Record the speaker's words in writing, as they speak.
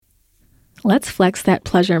Let's flex that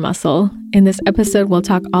pleasure muscle. In this episode, we'll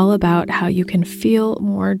talk all about how you can feel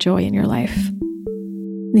more joy in your life.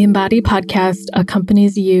 The Embody podcast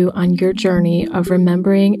accompanies you on your journey of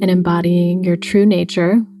remembering and embodying your true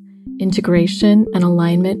nature, integration and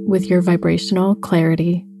alignment with your vibrational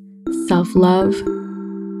clarity, self-love,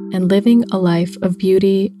 and living a life of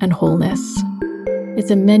beauty and wholeness. It's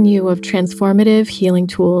a menu of transformative healing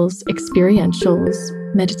tools, experientials,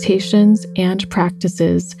 meditations, and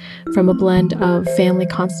practices from a blend of family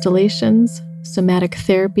constellations, somatic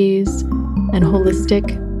therapies, and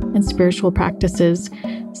holistic and spiritual practices,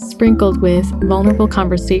 sprinkled with vulnerable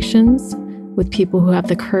conversations with people who have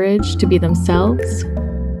the courage to be themselves,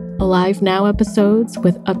 Alive Now episodes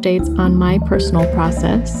with updates on my personal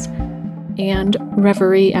process, and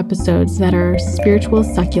Reverie episodes that are spiritual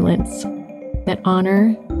succulents that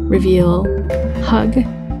honor, reveal, hug,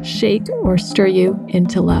 shake, or stir you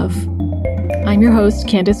into love. I'm your host,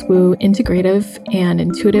 Candice Wu, integrative and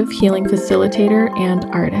intuitive healing facilitator and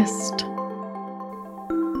artist.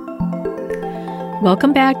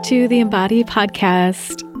 Welcome back to the Embody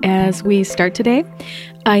podcast. As we start today,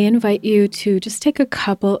 I invite you to just take a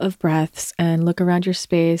couple of breaths and look around your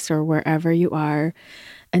space or wherever you are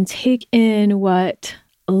and take in what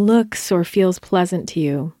looks or feels pleasant to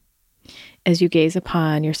you as you gaze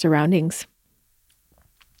upon your surroundings.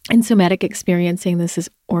 In somatic experiencing, this is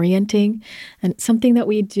orienting and something that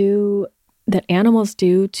we do, that animals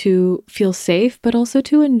do to feel safe, but also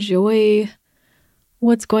to enjoy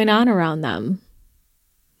what's going on around them.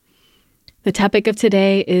 The topic of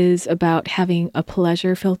today is about having a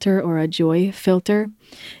pleasure filter or a joy filter.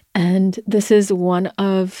 And this is one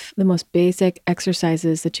of the most basic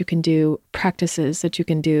exercises that you can do, practices that you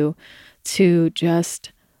can do to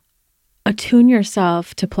just attune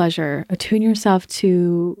yourself to pleasure, attune yourself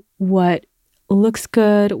to what looks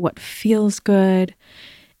good, what feels good.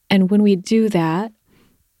 And when we do that,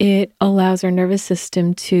 it allows our nervous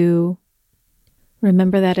system to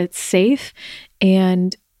remember that it's safe,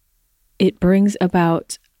 and it brings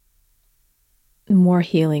about more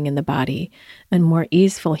healing in the body and more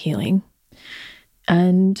easeful healing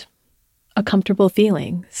and a comfortable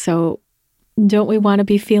feeling. So don't we want to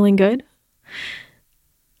be feeling good?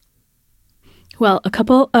 Well, a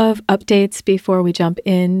couple of updates before we jump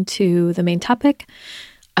into the main topic.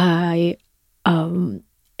 I,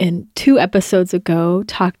 in 2 episodes ago,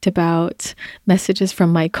 talked about messages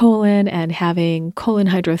from my colon, and having colon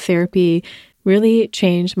hydrotherapy really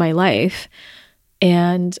changed my life.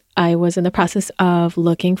 And I was in the process of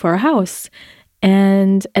looking for a house.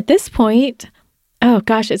 And at this point, oh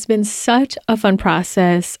gosh, it's been such a fun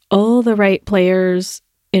process. All the right players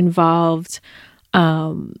involved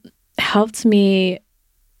helped me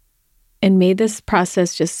and made this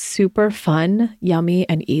process just super fun, yummy,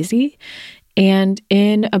 and easy. And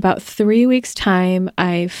in about 3 weeks' time,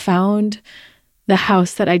 I found the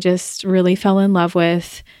house that I just really fell in love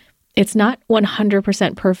with. It's not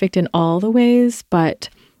 100% perfect in all the ways, but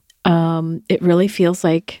it really feels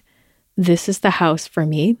like this is the house for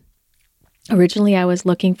me. Originally, I was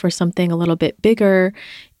looking for something a little bit bigger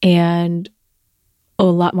and a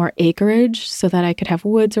lot more acreage so that I could have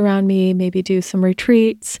woods around me, maybe do some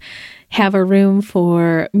retreats, have a room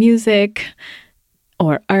for music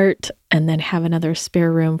or art, and then have another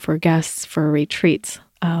spare room for guests for retreats,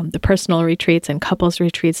 the personal retreats and couples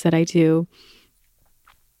retreats that I do.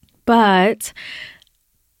 But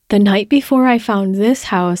the night before I found this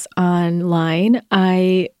house online,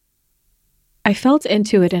 I felt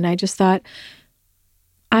into it, and I just thought,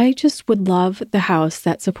 I just would love the house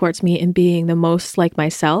that supports me in being the most like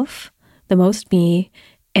myself, the most me,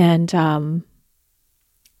 and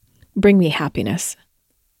bring me happiness.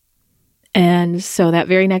 And so that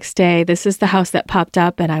very next day, this is the house that popped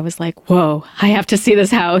up, and I was like, whoa, I have to see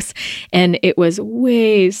this house. And it was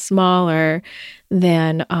way smaller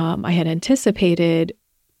than I had anticipated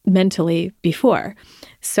mentally before.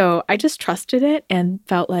 So I just trusted it and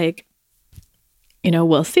felt like,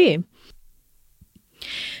 we'll see.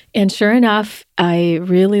 And sure enough, I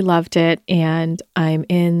really loved it, and I'm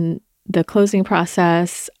in the closing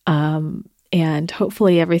process, and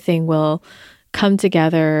hopefully everything will come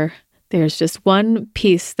together. There's just one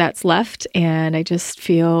piece that's left, and I just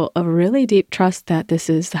feel a really deep trust that this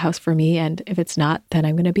is the house for me, and if it's not, then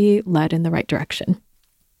I'm going to be led in the right direction.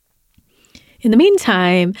 In the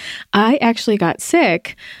meantime, I actually got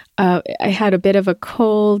sick. I had a bit of a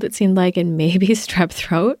cold, it seemed like, and maybe strep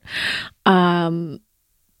throat.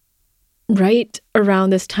 Right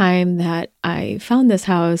around this time that I found this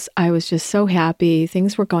house, I was just so happy.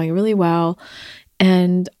 Things were going really well.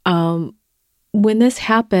 And when this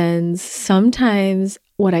happens, sometimes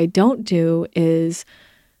what I don't do is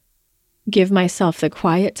give myself the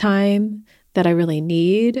quiet time that I really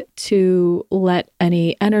need to let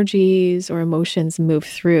any energies or emotions move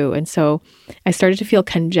through. And so I started to feel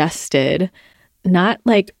congested, not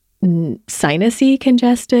like sinusy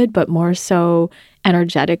congested, but more so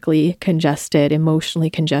energetically congested, emotionally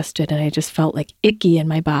congested. And I just felt like icky in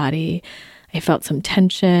my body. I felt some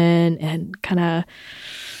tension and kind of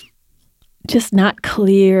just not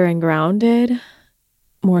clear and grounded,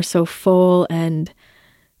 more so full and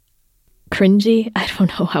cringy. I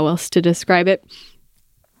don't know how else to describe it.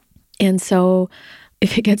 And so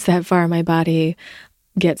if it gets that far, my body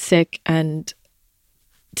gets sick and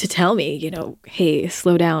to tell me, hey,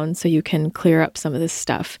 slow down so you can clear up some of this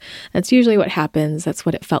stuff. That's usually what happens. That's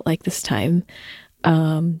what it felt like this time.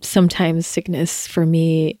 Sometimes sickness for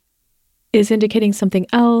me is indicating something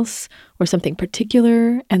else or something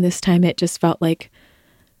particular. And this time it just felt like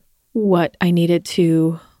what I needed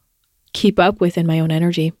to keep up with in my own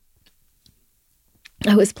energy.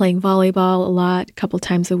 I was playing volleyball a lot, a couple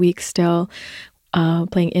times a week still,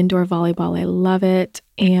 playing indoor volleyball. I love it.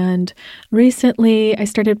 And recently I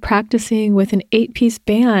started practicing with an 8-piece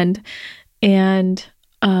band, and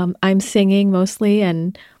I'm singing mostly,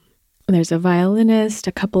 and there's a violinist,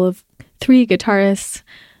 3 guitarists,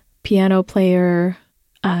 piano player,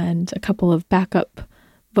 and a couple of backup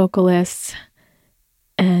vocalists,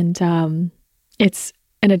 and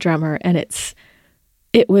a drummer, and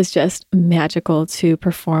it was just magical to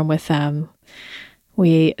perform with them.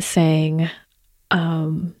 We sang,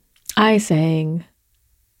 I sang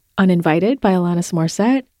Uninvited by Alanis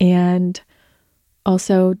Morissette, and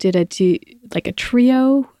also did a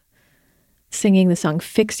trio singing the song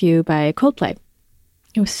Fix You by Coldplay.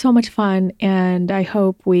 It was so much fun, and I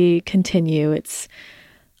hope we continue. It's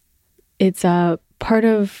a part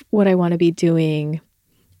of what I want to be doing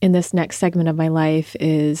in this next segment of my life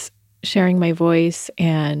is sharing my voice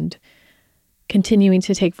and continuing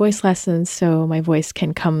to take voice lessons so my voice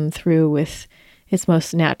can come through with its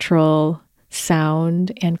most natural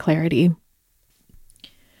sound and clarity.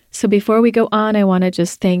 So before we go on, I want to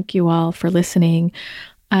just thank you all for listening.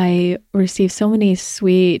 I received so many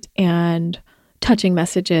sweet and touching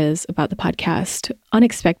messages about the podcast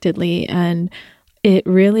unexpectedly, and it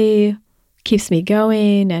really keeps me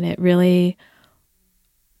going, and it really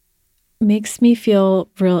makes me feel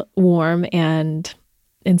real warm and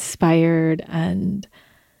inspired, and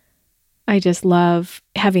I just love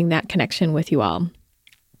having that connection with you all.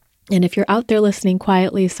 And if you're out there listening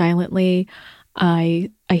quietly, silently,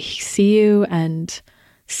 I see you and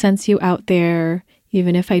sense you out there,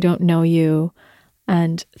 even if I don't know you,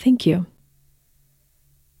 and thank you.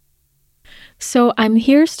 So I'm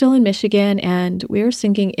here still in Michigan, and we're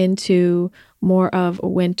sinking into more of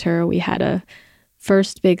winter. We had a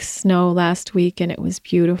first big snow last week, and it was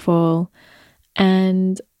beautiful.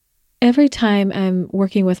 And every time I'm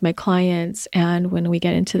working with my clients and when we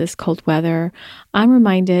get into this cold weather, I'm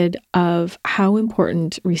reminded of how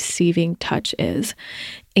important receiving touch is.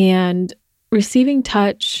 And receiving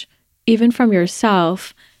touch, even from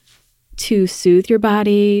yourself, to soothe your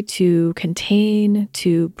body, to contain,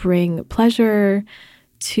 to bring pleasure,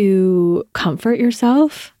 to comfort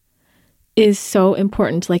yourself, is so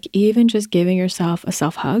important. Like even just giving yourself a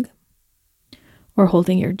self-hug, or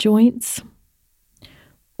holding your joints,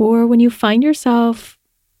 or when you find yourself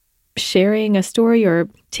sharing a story or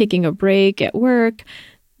taking a break at work,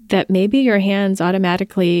 that maybe your hands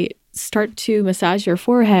automatically start to massage your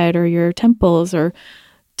forehead or your temples or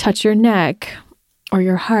touch your neck or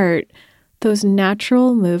your heart. Those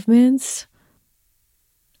natural movements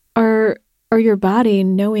are your body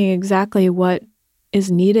knowing exactly what is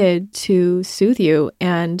needed to soothe you.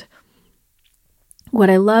 And what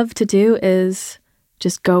I love to do is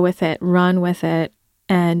just go with it, run with it,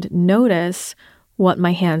 and notice what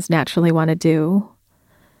my hands naturally want to do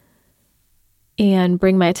and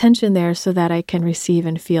bring my attention there so that I can receive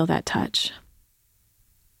and feel that touch.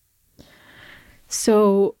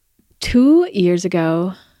 So 2 years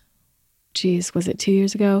ago, was it 2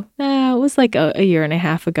 years ago? It was like a year and a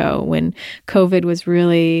half ago when COVID was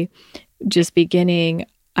really just beginning.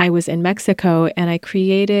 I was in Mexico and I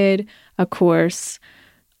created a course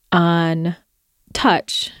on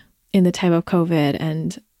touch in the time of COVID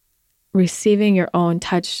and receiving your own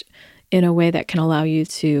touch in a way that can allow you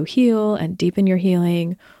to heal and deepen your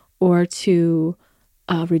healing, or to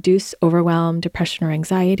reduce overwhelm, depression, or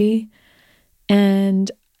anxiety. And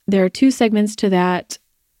there are 2 segments to that,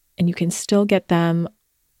 and you can still get them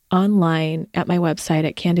online at my website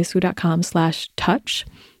at CandiceWu.com/touch.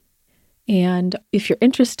 And if you're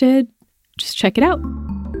interested, just check it out.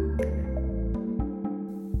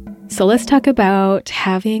 So let's talk about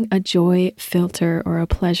having a joy filter or a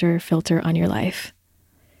pleasure filter on your life.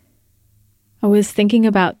 I was thinking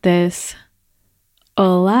about this a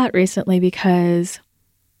lot recently because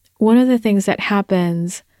one of the things that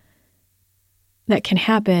can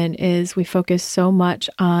happen is we focus so much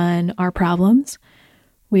on our problems.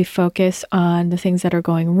 We focus on the things that are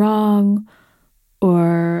going wrong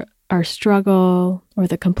or our struggle or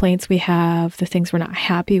the complaints we have, the things we're not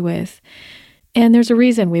happy with. And there's a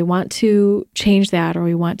reason we want to change that or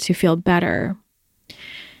we want to feel better.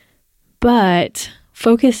 But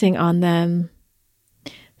focusing on them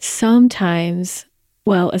sometimes,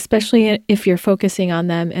 well, especially if you're focusing on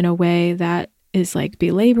them in a way that is like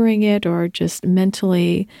belaboring it or just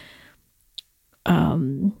mentally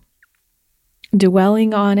dwelling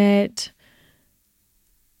on it,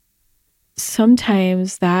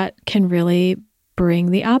 sometimes that can really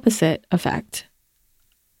bring the opposite effect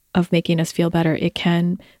of making us feel better. It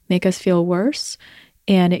can make us feel worse,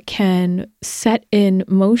 and it can set in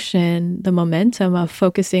motion the momentum of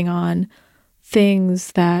focusing on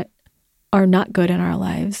things that are not good in our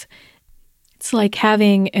lives. It's like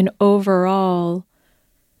having an overall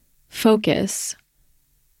focus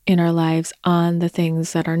in our lives on the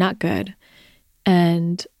things that are not good.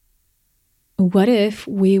 And what if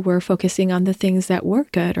we were focusing on the things that were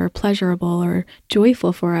good or pleasurable or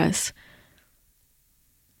joyful for us?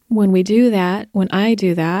 When we do that, when I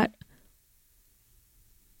do that,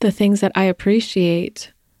 the things that I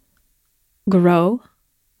appreciate grow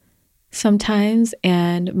sometimes,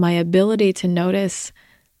 and my ability to notice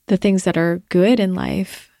the things that are good in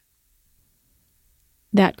life,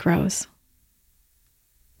 that grows.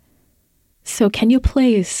 So can you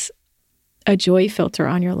place a joy filter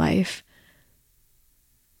on your life?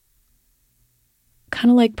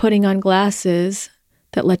 Kind of like putting on glasses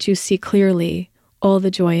that let you see clearly all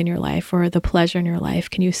the joy in your life or the pleasure in your life.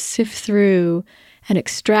 Can you sift through and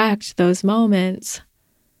extract those moments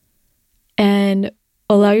and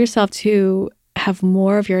allow yourself to have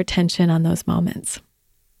more of your attention on those moments?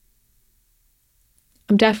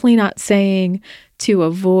 I'm definitely not saying to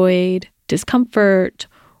avoid discomfort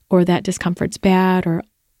or that discomfort's bad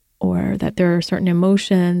or that there are certain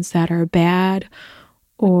emotions that are bad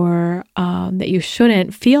or that you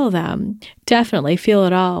shouldn't feel them. Definitely feel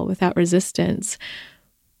it all without resistance.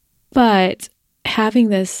 But having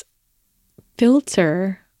this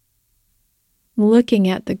filter, looking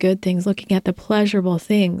at the good things, looking at the pleasurable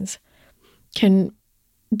things, can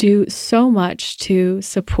do so much to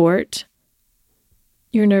support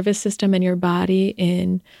your nervous system and your body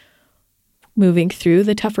in moving through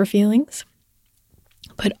the tougher feelings.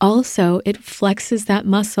 But also it flexes that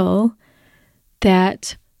muscle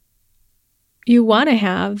that you want to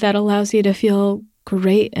have that allows you to feel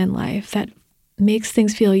great in life, that makes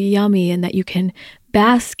things feel yummy, and that you can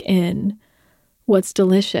bask in what's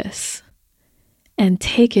delicious and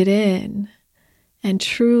take it in and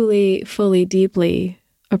truly, fully, deeply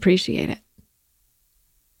appreciate it.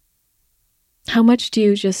 How much do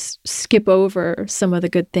you just skip over some of the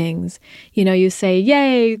good things? You say,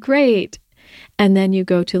 yay, great. And then you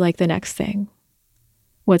go to like the next thing.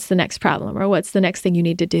 What's the next problem? Or what's the next thing you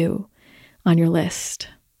need to do on your list?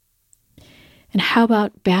 And how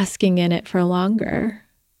about basking in it for longer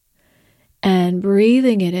and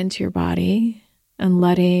breathing it into your body and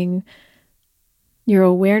letting your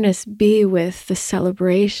awareness be with the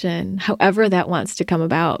celebration, however that wants to come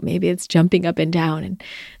about. Maybe it's jumping up and down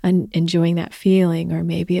and enjoying that feeling, or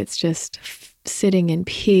maybe it's just sitting in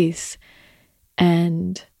peace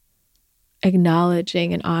and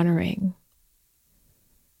acknowledging and honoring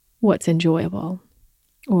what's enjoyable,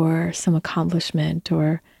 or some accomplishment,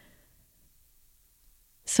 or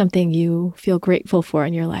something you feel grateful for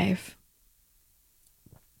in your life.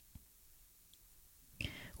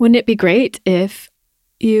 Wouldn't it be great if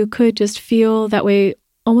you could just feel that way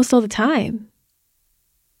almost all the time?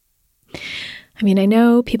 I mean, I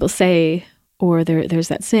know people say, or there's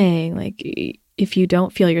that saying, like, if you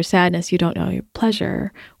don't feel your sadness, you don't know your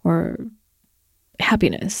pleasure or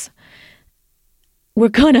happiness. We're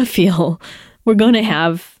going to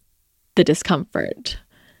have the discomfort.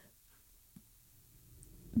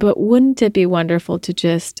 But wouldn't it be wonderful to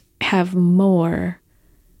just have more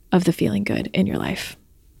of the feeling good in your life?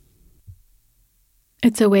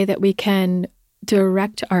 It's a way that we can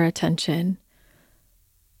direct our attention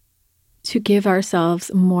to give ourselves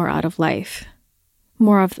more out of life,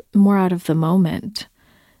 more out of the moment.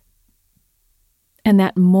 And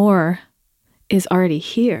that more is already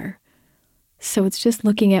here. So it's just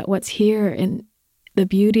looking at what's here and the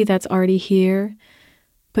beauty that's already here,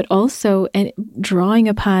 but also drawing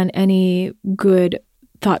upon any good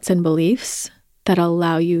thoughts and beliefs that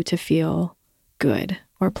allow you to feel good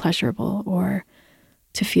or pleasurable or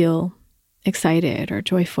to feel excited or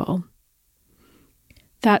joyful.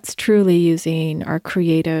 That's truly using our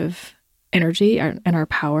creative energy and our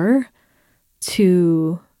power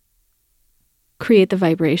to create the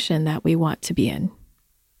vibration that we want to be in.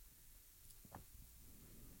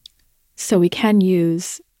 So we can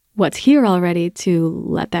use what's here already to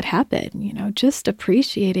let that happen, just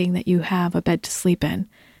appreciating that you have a bed to sleep in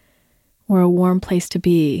or a warm place to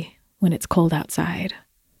be when it's cold outside,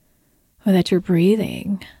 or that you're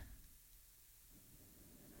breathing,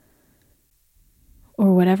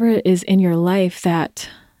 or whatever it is in your life that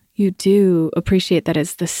you do appreciate that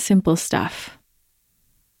is the simple stuff.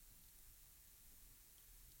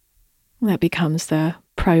 That becomes the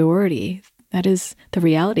priority. That is the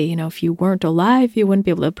reality. If you weren't alive, you wouldn't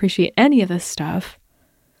be able to appreciate any of this stuff.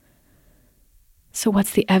 So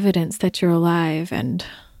what's the evidence that you're alive and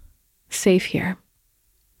safe here?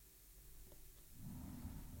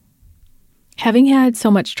 Having had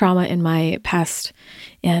so much trauma in my past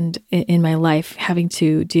and in my life, having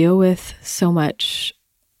to deal with so much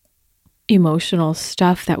emotional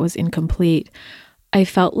stuff that was incomplete, I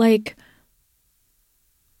felt like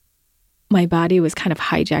my body was kind of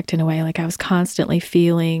hijacked in a way. Like I was constantly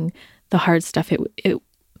feeling the hard stuff. It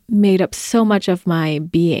made up so much of my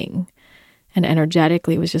being, and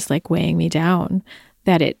energetically was just like weighing me down,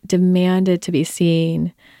 that it demanded to be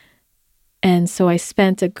seen. And so I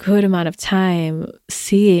spent a good amount of time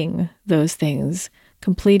seeing those things,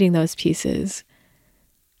 completing those pieces.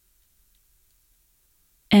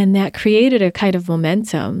 And that created a kind of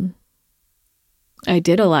momentum. I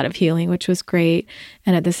did a lot of healing, which was great.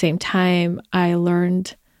 And at the same time, I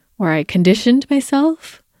learned, or I conditioned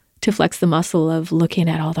myself to flex the muscle of looking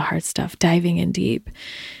at all the hard stuff, diving in deep.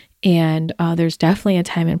 And there's definitely a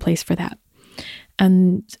time and place for that.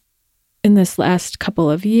 And in this last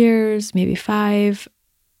couple of years, maybe 5,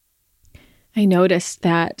 I noticed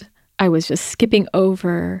that I was just skipping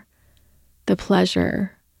over the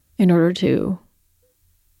pleasure in order to,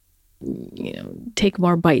 take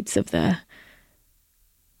more bites of the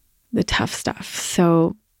tough stuff.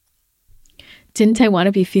 So didn't I want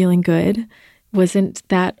to be feeling good? Wasn't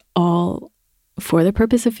that all for the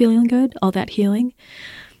purpose of feeling good, all that healing?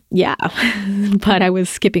 Yeah, but I was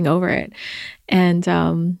skipping over it.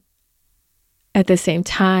 And at the same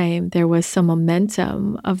time, there was some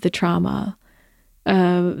momentum of the trauma,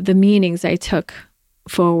 the meanings I took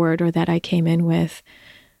forward or that I came in with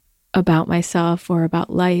about myself or about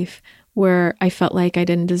life, where I felt like I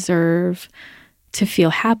didn't deserve to feel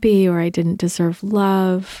happy, or I didn't deserve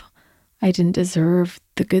love. I didn't deserve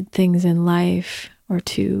the good things in life, or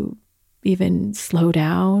to even slow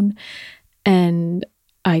down. And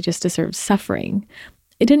I just deserved suffering.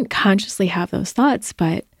 I didn't consciously have those thoughts,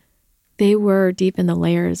 but they were deep in the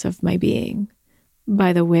layers of my being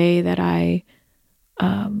by the way that I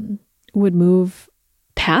would move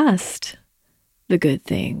past the good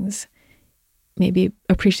things, maybe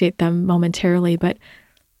appreciate them momentarily, but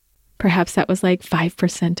perhaps that was like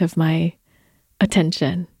 5% of my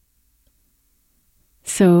attention.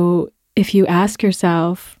 So if you ask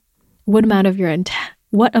yourself, what amount of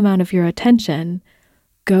your attention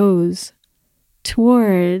goes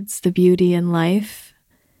towards the beauty in life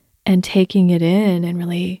and taking it in and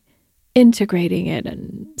really integrating it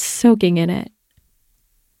and soaking in it,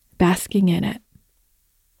 basking in it,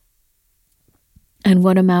 and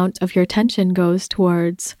what amount of your attention goes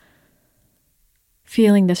towards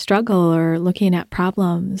feeling the struggle or looking at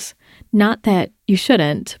problems. Not that you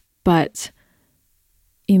shouldn't, but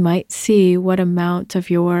you might see what amount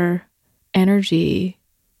of your energy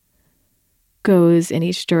goes in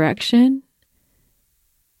each direction,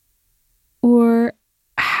 or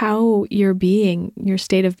how your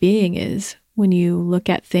state of being is when you look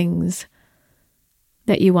at things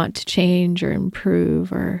that you want to change or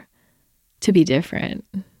improve or to be different.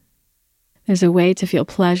 There's a way to feel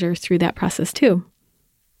pleasure through that process too.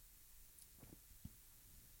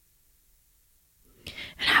 And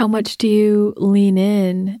how much do you lean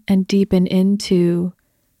in and deepen into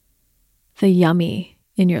the yummy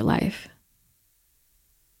in your life?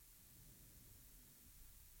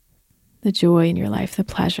 The joy in your life, the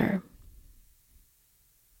pleasure.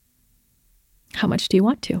 How much do you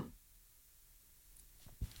want to?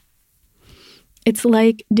 It's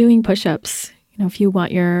like doing push-ups. If you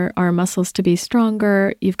want your arm muscles to be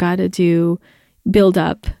stronger, you've got to build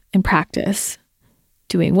up and practice.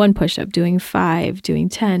 Doing 1 push-up, doing 5, doing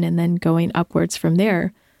 10, and then going upwards from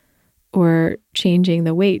there. Or changing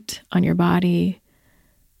the weight on your body.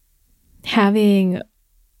 Having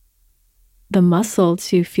the muscle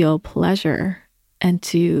to feel pleasure and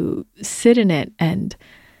to sit in it and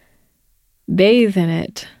bathe in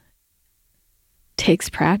it takes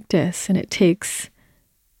practice, and it takes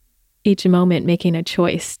each moment making a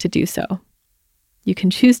choice to do so. You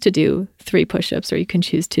can choose to do 3 push-ups, or you can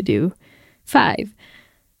choose to do 5.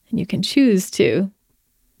 And you can choose to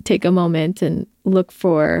take a moment and look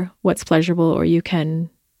for what's pleasurable, or you can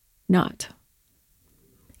not.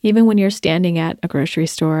 Even when you're standing at a grocery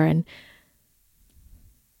store and,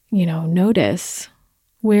 notice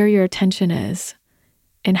where your attention is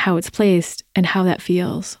and how it's placed and how that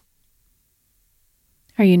feels.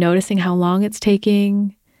 Are you noticing how long it's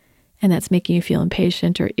taking and that's making you feel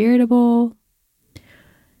impatient or irritable?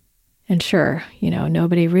 And sure,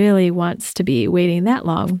 nobody really wants to be waiting that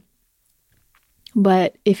long.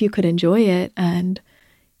 But if you could enjoy it and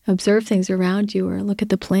observe things around you, or look at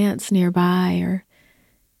the plants nearby, or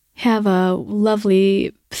have a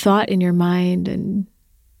lovely thought in your mind and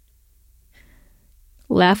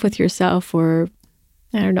laugh with yourself, or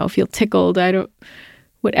feel tickled,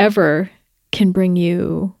 whatever can bring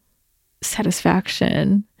you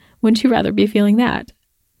satisfaction, wouldn't you rather be feeling that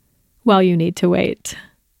while you need to wait?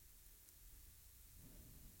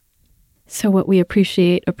 So what we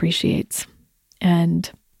appreciate appreciates. And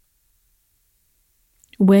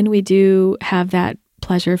when we do have that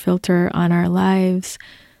pleasure filter on our lives,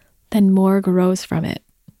 then more grows from it.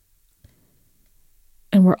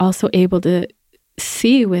 And we're also able to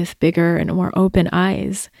see with bigger and more open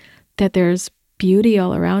eyes that there's beauty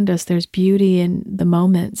all around us. There's beauty in the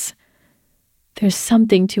moments. There's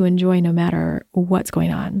something to enjoy no matter what's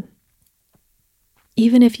going on.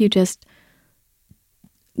 Even if you just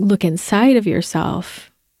look inside of yourself,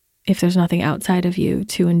 if there's nothing outside of you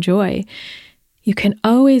to enjoy, you can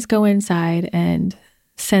always go inside and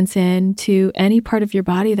sense into any part of your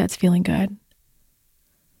body that's feeling good.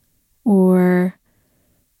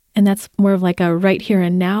 And that's more of like a right here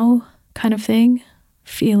and now kind of thing,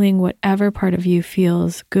 feeling whatever part of you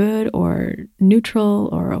feels good or neutral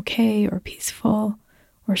or okay or peaceful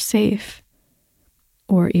or safe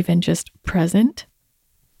or even just present.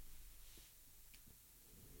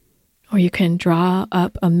 Or you can draw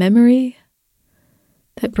up a memory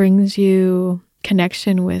that brings you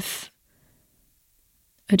connection with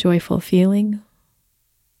a joyful feeling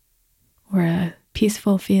or a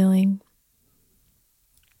peaceful feeling.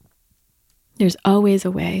 There's always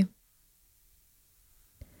a way.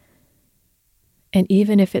 And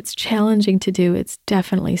even if it's challenging to do, it's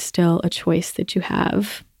definitely still a choice that you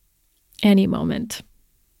have any moment.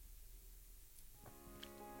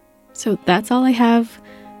 So that's all I have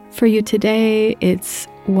for you today. It's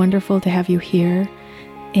wonderful to have you here,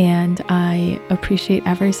 and I appreciate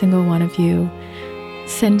every single one of you.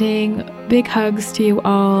 Sending big hugs to you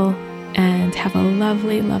all, and have a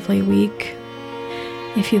lovely, lovely week.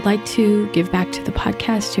 If you'd like to give back to the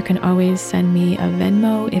podcast, you can always send me a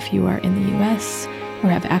Venmo if you are in the US or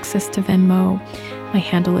have access to Venmo. My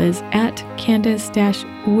handle is at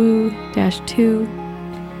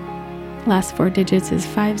Candice-Wu-2. Last 4 digits is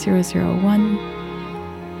 5001.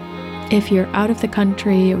 If you're out of the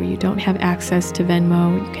country or you don't have access to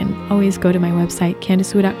Venmo, you can always go to my website,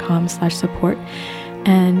 CandiceWu.com/support,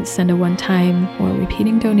 and send a one-time or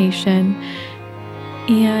repeating donation.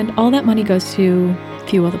 And all that money goes to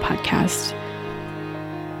fuel the podcast.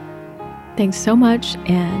 Thanks so much,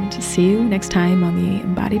 and see you next time on the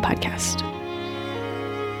Embody Podcast.